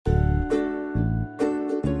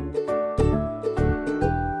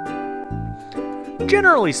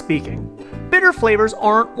Generally speaking, bitter flavors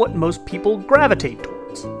aren't what most people gravitate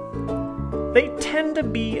towards. They tend to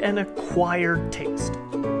be an acquired taste.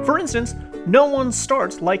 For instance, no one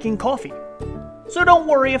starts liking coffee. So don't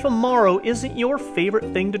worry if Amaro isn't your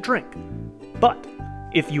favorite thing to drink. But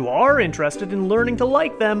if you are interested in learning to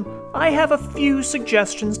like them, I have a few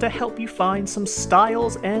suggestions to help you find some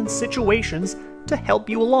styles and situations to help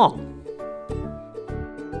you along.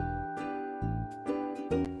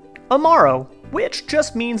 Amaro, which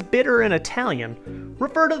just means bitter in Italian,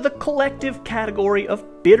 refer to the collective category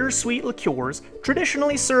of bittersweet liqueurs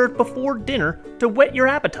traditionally served before dinner to whet your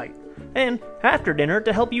appetite, and after dinner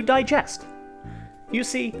to help you digest. You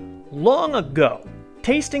see, long ago,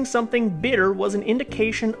 tasting something bitter was an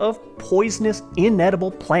indication of poisonous,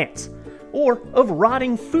 inedible plants, or of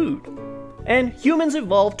rotting food, and humans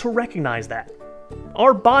evolved to recognize that.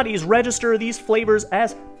 Our bodies register these flavors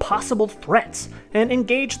as possible threats and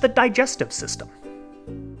engage the digestive system.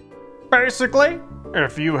 Basically,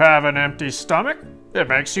 if you have an empty stomach, it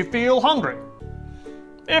makes you feel hungry.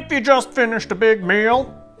 If you just finished a big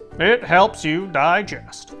meal, it helps you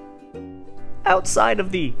digest. Outside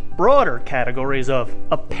of the broader categories of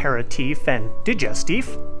aperitif and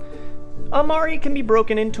digestif, Amari can be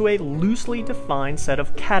broken into a loosely defined set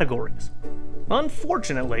of categories.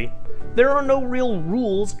 Unfortunately, there are no real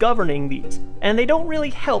rules governing these, and they don't really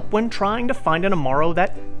help when trying to find an Amaro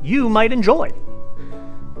that you might enjoy.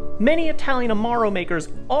 Many Italian Amaro makers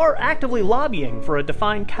are actively lobbying for a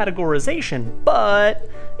defined categorization, but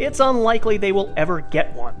it's unlikely they will ever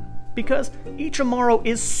get one, because each Amaro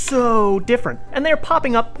is so different, and they're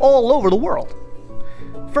popping up all over the world.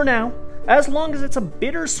 For now, as long as it's a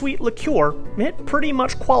bittersweet liqueur, it pretty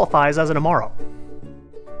much qualifies as an Amaro.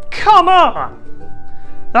 Come on!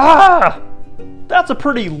 That's a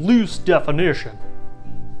pretty loose definition.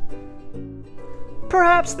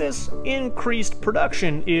 Perhaps this increased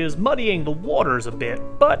production is muddying the waters a bit,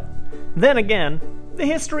 but then again, the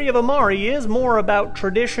history of Amari is more about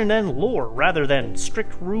tradition and lore rather than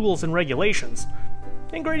strict rules and regulations.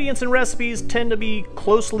 Ingredients and recipes tend to be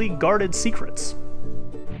closely guarded secrets.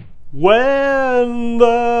 When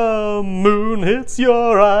the moon hits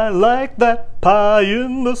your eye like that pie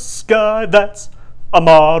in the sky, that's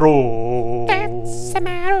Amaro. That's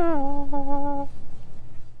Amaro.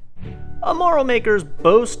 Amaro makers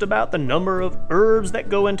boast about the number of herbs that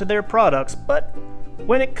go into their products, but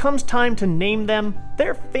when it comes time to name them,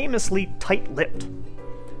 they're famously tight-lipped.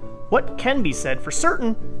 What can be said for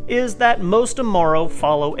certain is that most Amaro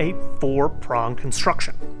follow a four-pronged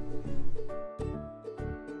construction.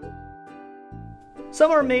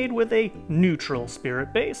 Some are made with a neutral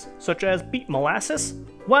spirit base, such as beet molasses,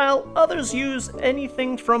 while others use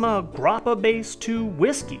anything from a grappa base to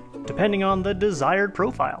whiskey, depending on the desired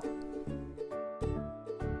profile.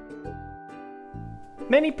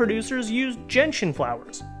 Many producers use gentian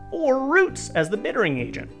flowers, or roots as the bittering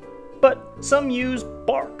agent, but some use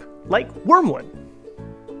bark, like wormwood.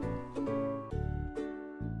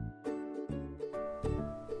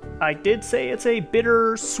 I did say it's a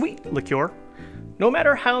bitter-sweet liqueur. No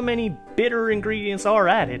matter how many bitter ingredients are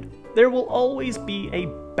added, there will always be a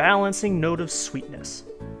balancing note of sweetness.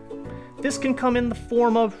 This can come in the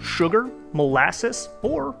form of sugar, molasses,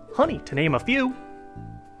 or honey, to name a few.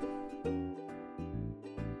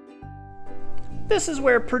 This is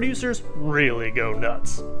where producers really go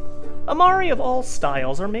nuts. Amari of all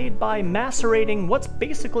styles are made by macerating what's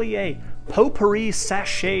basically a potpourri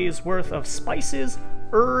sachet's worth of spices,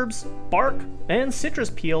 herbs, bark, and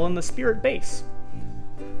citrus peel in the spirit base.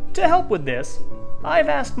 To help with this, I've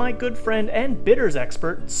asked my good friend and bitters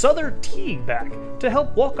expert, Sother Teague, back to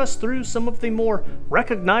help walk us through some of the more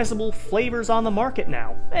recognizable flavors on the market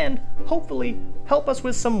now, and hopefully help us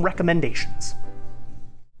with some recommendations.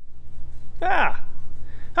 Hi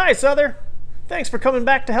Sother. Thanks for coming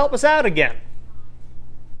back to help us out again.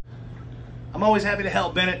 I'm always happy to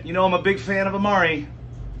help, Bennett. You know I'm a big fan of Amari.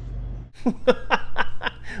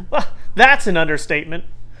 Well, that's an understatement.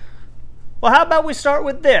 Well, how about we start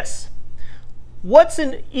with this? What's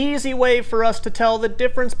an easy way for us to tell the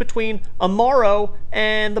difference between Amaro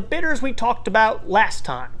and the bitters we talked about last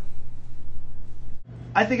time?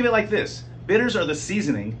 I think of it like this. Bitters are the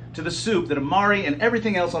seasoning to the soup that Amari and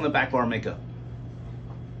everything else on the back bar make up.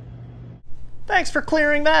 Thanks for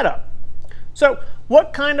clearing that up. So,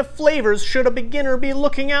 what kind of flavors should a beginner be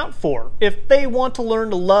looking out for if they want to learn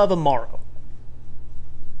to love Amaro?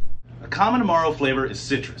 A common Amaro flavor is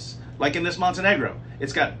citrus. Like in this Montenegro,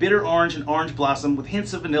 it's got bitter orange and orange blossom with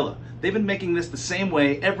hints of vanilla. They've been making this the same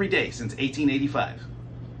way every day since 1885.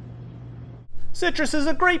 Citrus is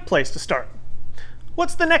a great place to start.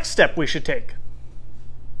 What's the next step we should take?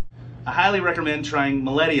 I highly recommend trying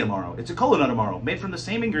Milady Amaro. It's a cola nut Amaro, made from the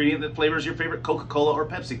same ingredient that flavors your favorite Coca-Cola or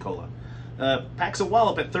Pepsi-Cola. Packs a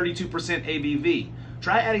wallop at 32% ABV.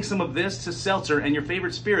 Try adding some of this to seltzer and your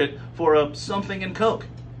favorite spirit for a something in Coke.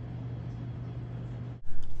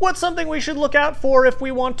 What's something we should look out for if we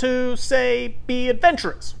want to, say, be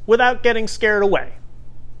adventurous without getting scared away?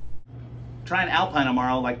 Try an Alpine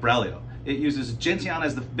Amaro like Braulio. It uses gentian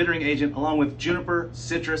as the bittering agent along with juniper,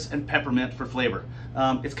 citrus, and peppermint for flavor.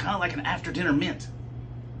 It's kind of like an after-dinner mint.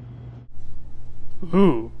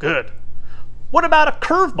 Ooh, good. What about a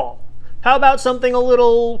curveball? How about something a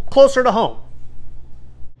little closer to home?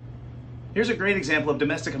 Here's a great example of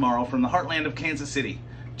domestic Amaro from the heartland of Kansas City,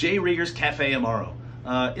 J. Rieger's Cafe Amaro.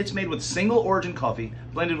 It's made with single origin coffee,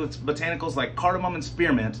 blended with botanicals like cardamom and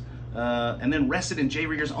spearmint, and then rested in J.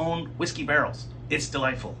 Rieger's own whiskey barrels. It's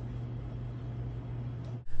delightful.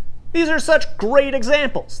 These are such great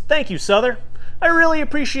examples. Thank you, Sother. I really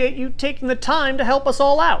appreciate you taking the time to help us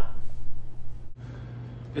all out.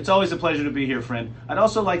 It's always a pleasure to be here, friend. I'd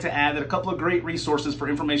also like to add that a couple of great resources for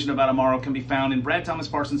information about Amaro can be found in Brad Thomas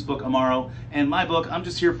Parsons' book, Amaro, and my book, I'm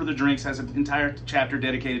Just Here for the Drinks, has an entire chapter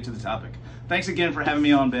dedicated to the topic. Thanks again for having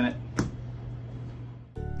me on, Bennett.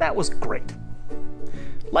 That was great.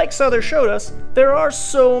 Like Sother showed us, there are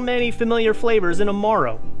so many familiar flavors in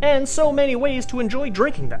Amaro, and so many ways to enjoy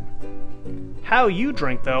drinking them. How you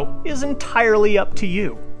drink, though, is entirely up to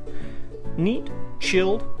you. Neat,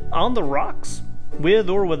 chilled, on the rocks, with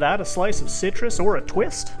or without a slice of citrus or a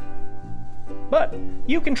twist. But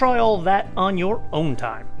you can try all of that on your own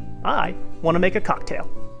time. I want to make a cocktail.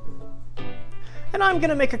 And I'm going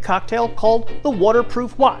to make a cocktail called the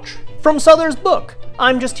Waterproof Watch, from Sother's book,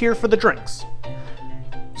 I'm Just Here for the Drinks.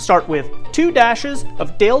 Start with 2 dashes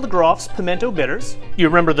of DeGroff's Pimento bitters. You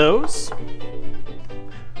remember those?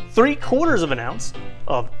 3/4 of an ounce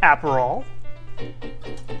of Aperol.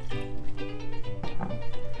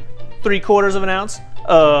 3/4 of an ounce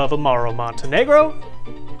of Amaro Montenegro.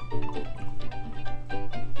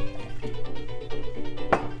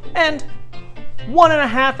 And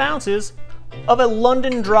 1.5 ounces of a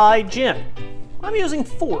London Dry gin. I'm using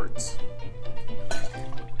Ford's.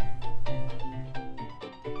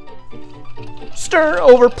 Stir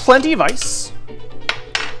over plenty of ice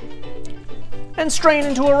and strain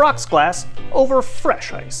into a rocks glass over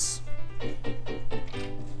fresh ice.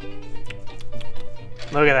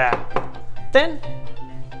 Look at that. Then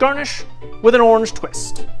garnish with an orange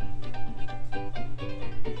twist.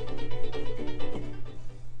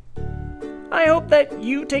 I hope that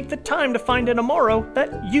you take the time to find an Amaro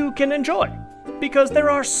that you can enjoy, because there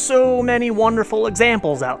are so many wonderful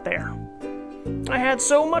examples out there. I had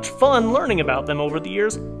so much fun learning about them over the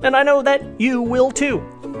years, and I know that you will too.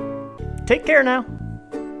 Take care now.